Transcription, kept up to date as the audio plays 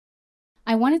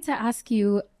I wanted to ask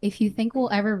you if you think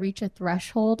we'll ever reach a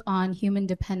threshold on human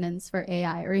dependence for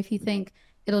AI, or if you think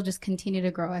it'll just continue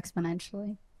to grow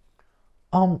exponentially.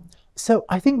 Um, so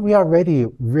I think we already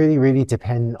really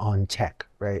depend on tech,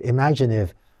 right? Imagine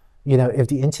if, if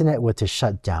the internet were to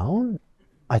shut down,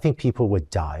 I think people would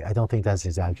die. I don't think that's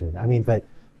exaggerated. I mean, but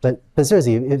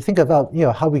seriously, if you think about,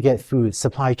 how we get food,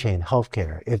 supply chain,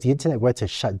 healthcare. If the internet were to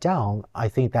shut down, I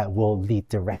think that will lead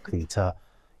directly to,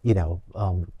 you know,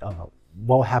 um, uh,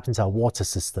 what happens to our water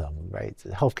system, right?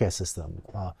 The healthcare system.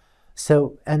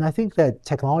 And I think that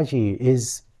technology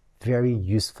is very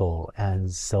useful, and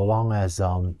so long as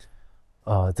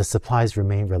the supplies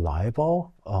remain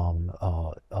reliable,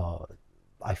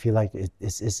 I feel like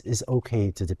it's okay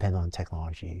to depend on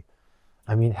technology.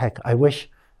 I mean, heck, I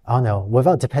don't know,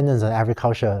 without dependence on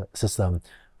agriculture system,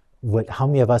 how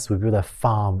many of us would be able to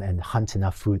farm and hunt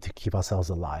enough food to keep ourselves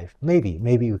alive? Maybe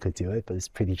we could do it, but it's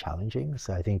pretty challenging.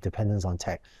 So I think dependence on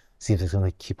tech seems it's going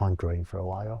to keep on growing for a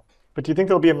while. But do you think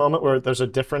there'll be a moment where there's a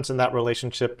difference in that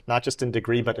relationship, not just in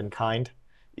degree, but in kind?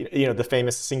 The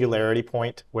famous singularity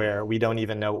point where we don't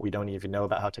even know what we don't even know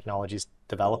about how technology is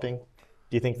developing.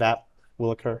 Do you think that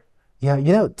will occur? Yeah,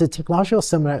 the technological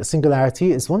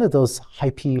singularity is one of those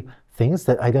hypey things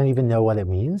that I don't even know what it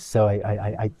means. So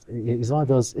it's one of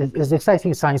those, it's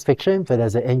exciting science fiction, but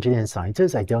as an engineer and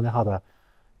scientist, I don't know how to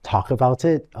talk about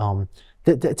it.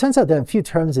 It turns out there are a few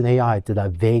terms in AI that are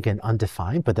vague and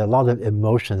undefined, but there are a lot of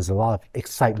emotions, a lot of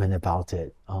excitement about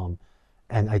it.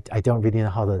 And I don't really know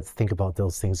how to think about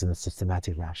those things in a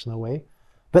systematic, rational way.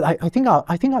 But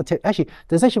actually,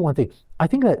 there's actually one thing. I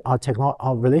think that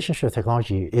our relationship with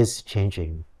technology is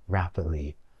changing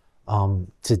rapidly.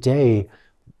 Today,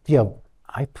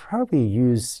 I probably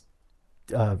use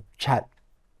chat,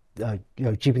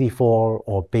 GPT-4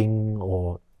 or Bing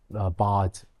or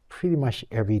Bard pretty much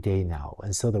every day now.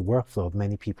 And so the workflow of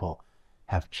many people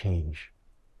have changed.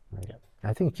 Right? Yeah.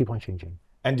 I think it keep on changing.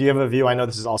 And do you have a view? I know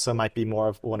this is also might be more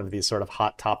of one of these sort of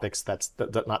hot topics that's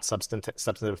not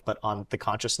substantive, but on the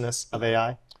consciousness of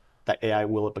AI, that AI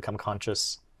will it become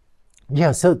conscious?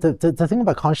 Yeah, so the thing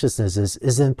about consciousness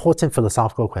is an important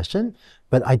philosophical question,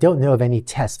 but I don't know of any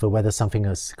test for whether something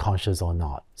is conscious or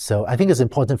not. So I think it's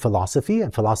important philosophy,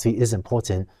 and philosophy is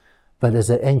important, but as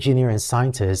an engineer and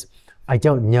scientist, I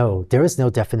don't know. There is no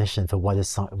definition for what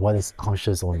is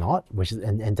conscious or not,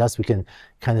 and thus we can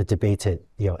kind of debate it,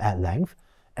 at length.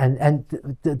 And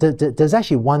there's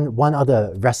actually one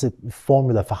other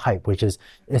formula for hype, which is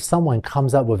if someone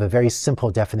comes up with a very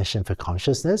simple definition for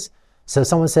consciousness. So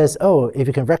someone says, oh, if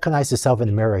you can recognize yourself in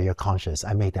the mirror, you're conscious.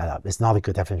 I made that up. It's not a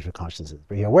good definition of consciousness.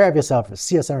 But you're aware of yourself,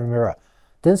 see yourself in the mirror.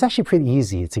 Then it's actually pretty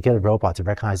easy to get a robot to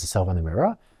recognize itself in the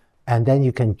mirror. And then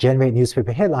you can generate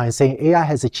newspaper headlines saying AI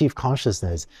has achieved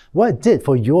consciousness. What it did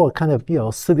for your kind of,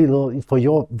 for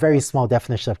your very small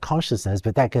definition of consciousness,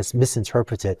 but that gets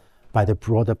misinterpreted by the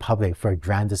broader public for a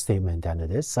grander statement than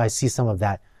it is. So I see some of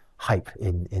that hype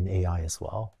in AI as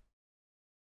well.